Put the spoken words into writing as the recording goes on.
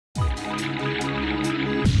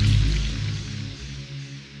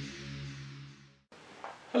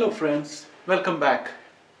Hello friends, welcome back.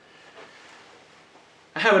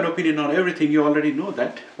 I have an opinion on everything, you already know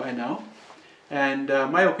that by now. And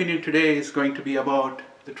my opinion today is going to be about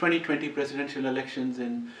the 2020 presidential elections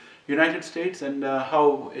in United States and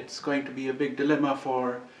how it's going to be a big dilemma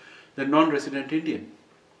for the non-resident Indian.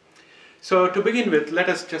 So to begin with, let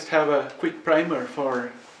us just have a quick primer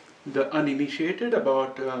for the uninitiated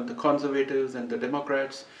about the conservatives and the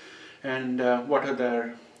Democrats and what are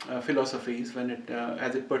their philosophies when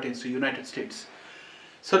as it pertains to United States.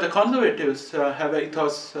 So the conservatives have a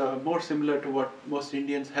ethos more similar to what most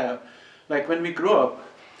Indians have. Like when we grow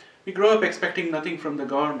up expecting nothing from the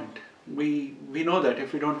government. We know that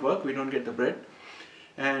if we don't work, we don't get the bread,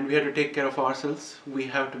 and we have to take care of ourselves. We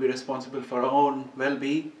have to be responsible for our own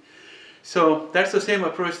well-being. So that's the same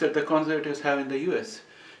approach that the conservatives have in the US.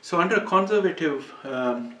 So under a conservative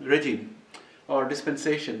regime or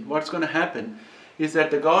dispensation, what's going to happen is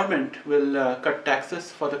that the government will cut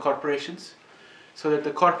taxes for the corporations so that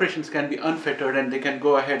the corporations can be unfettered and they can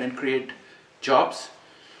go ahead and create jobs,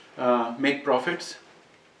 make profits,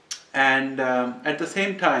 and at the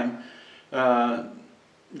same time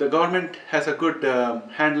the government has a good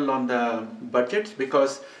handle on the budgets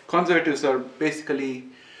because conservatives are basically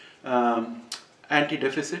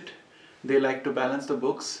anti-deficit. They like to balance the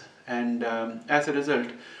books, and as a result,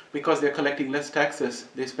 because they're collecting less taxes,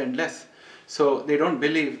 they spend less. So they don't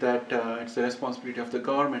believe that it's the responsibility of the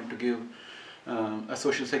government to give a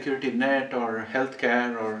social security net or health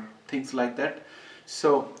care or things like that.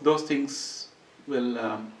 So those things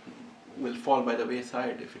will fall by the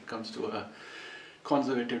wayside if it comes to a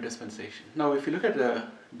conservative dispensation. Now if you look at the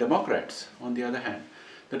Democrats, on the other hand,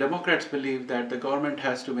 the Democrats believe that the government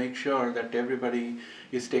has to make sure that everybody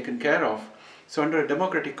is taken care of. So under a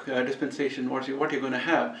democratic dispensation, what you're going to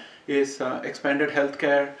have is expanded health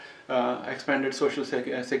care, expanded social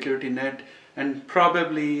security net, and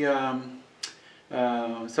probably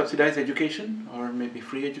subsidized education or maybe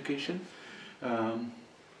free education.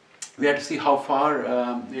 We have to see how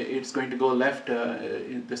far it's going to go left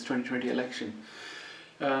in this 2020 election.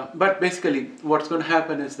 But basically what's going to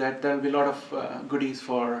happen is that there will be a lot of goodies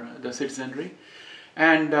for the citizenry,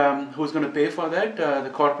 and who's going to pay for that?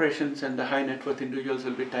 The corporations and the high net worth individuals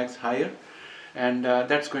will be taxed higher, and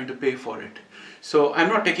that's going to pay for it. So I'm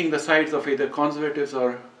not taking the sides of either conservatives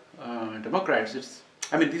or Democrats.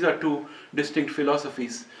 These are two distinct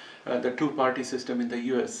philosophies. The two-party system in the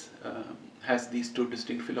US has these two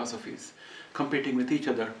distinct philosophies competing with each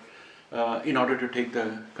other in order to take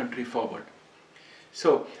the country forward.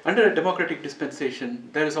 So under a democratic dispensation,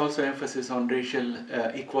 there is also emphasis on racial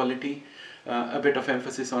equality, a bit of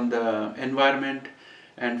emphasis on the environment,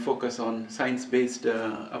 and focus on science-based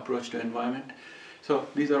approach to environment. So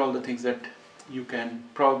these are all the things that you can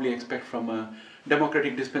probably expect from a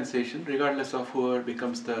democratic dispensation, regardless of whoever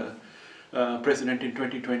becomes the president in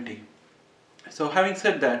 2020. So having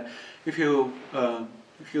said that, if you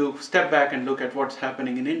step back and look at what's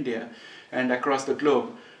happening in India and across the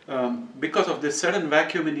globe, because of this sudden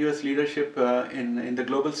vacuum in US leadership in the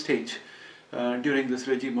global stage during this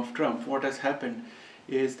regime of Trump, what has happened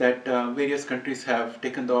is that various countries have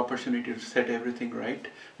taken the opportunity to set everything right,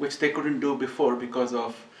 which they couldn't do before because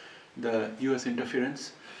of the US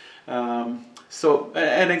interference. So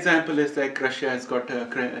an example is like Russia has got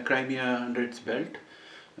Crimea under its belt.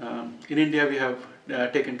 In India we have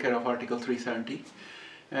taken care of Article 370,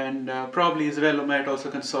 and probably Israel might also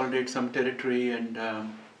consolidate some territory, and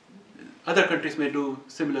other countries may do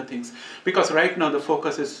similar things, because right now the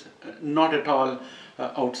focus is not at all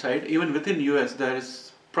outside. Even within US there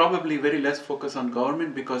is probably very less focus on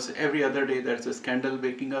government, because every other day there's a scandal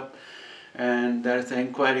waking up, and there's an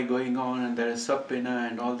inquiry going on, and there is subpoena,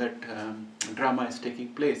 and all that drama is taking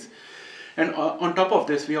place. And on top of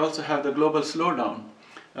this, we also have the global slowdown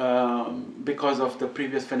because of the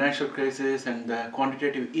previous financial crisis and the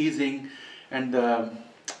quantitative easing and the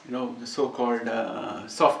so-called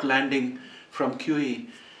soft landing from QE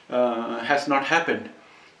has not happened.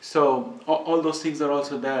 So all those things are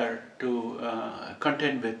also there to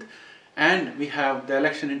contend with. And we have the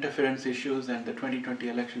election interference issues and the 2020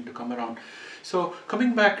 election to come around. So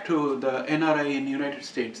coming back to the NRI in the United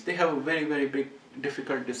States, they have a very, very big,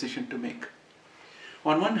 difficult decision to make.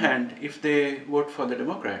 On one hand, if they vote for the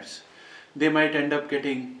Democrats, they might end up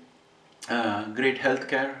getting great health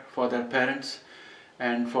care for their parents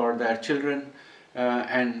and for their children,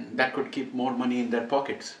 and that could keep more money in their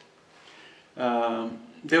pockets.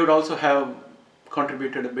 They would also have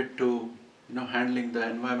contributed a bit to handling the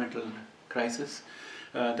environmental crisis,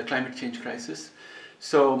 the climate change crisis.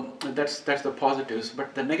 So that's the positives.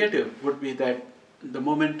 But the negative would be that the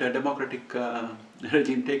moment a democratic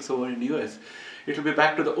regime takes over in the US, it will be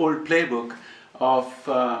back to the old playbook of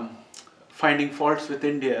finding faults with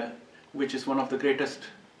India, which is one of the greatest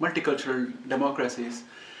multicultural democracies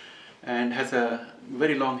and has a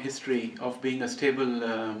very long history of being a stable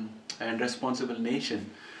and responsible nation.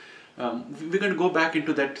 We're going to go back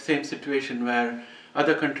into that same situation where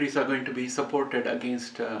other countries are going to be supported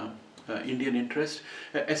against Indian interest,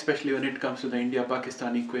 especially when it comes to the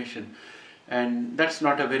India-Pakistan equation. And that's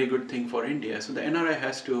not a very good thing for India. So the NRI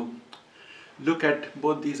has to look at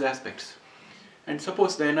both these aspects. And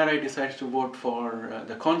suppose the NRI decides to vote for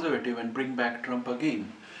the Conservative and bring back Trump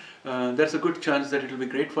again. There's a good chance that it will be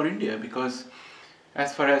great for India, because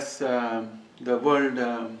as far as the world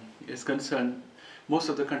is concerned, most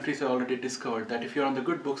of the countries have already discovered that if you're on the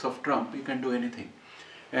good books of Trump, you can do anything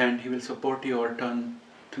and he will support you or turn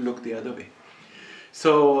to look the other way.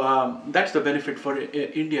 So that's the benefit for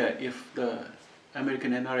India if the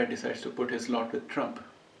American NRI decides to put his lot with Trump.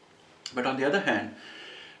 But on the other hand,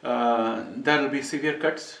 there will be severe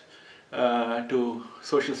cuts to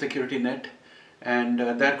social security net, and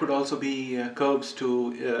there could also be curbs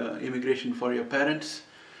to immigration for your parents,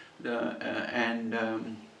 and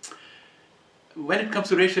when it comes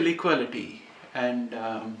to racial equality and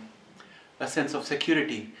a sense of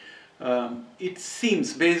security, it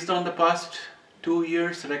seems, based on the past 2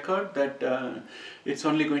 years record, that it's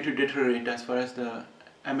only going to deteriorate as far as the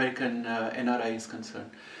American NRI is concerned.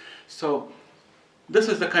 So this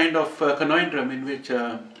is the kind of conundrum in which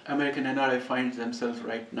American NRI finds themselves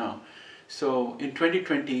right now. So in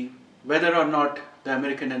 2020, whether or not the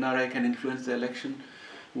American NRI can influence the election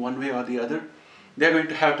one way or the other, they're going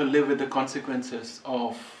to have to live with the consequences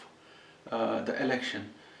of the election.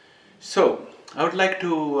 So I would like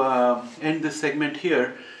to end this segment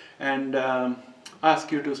here and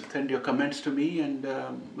ask you to send your comments to me, and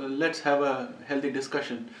let's have a healthy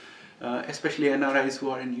discussion, especially NRIs who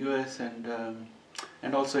are in US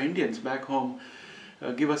and also Indians back home.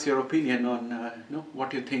 Give us your opinion on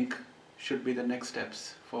what you think should be the next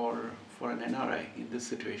steps for an NRI in this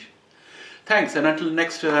situation. Thanks, and until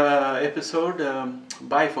next episode,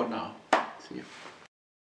 bye for now. See you.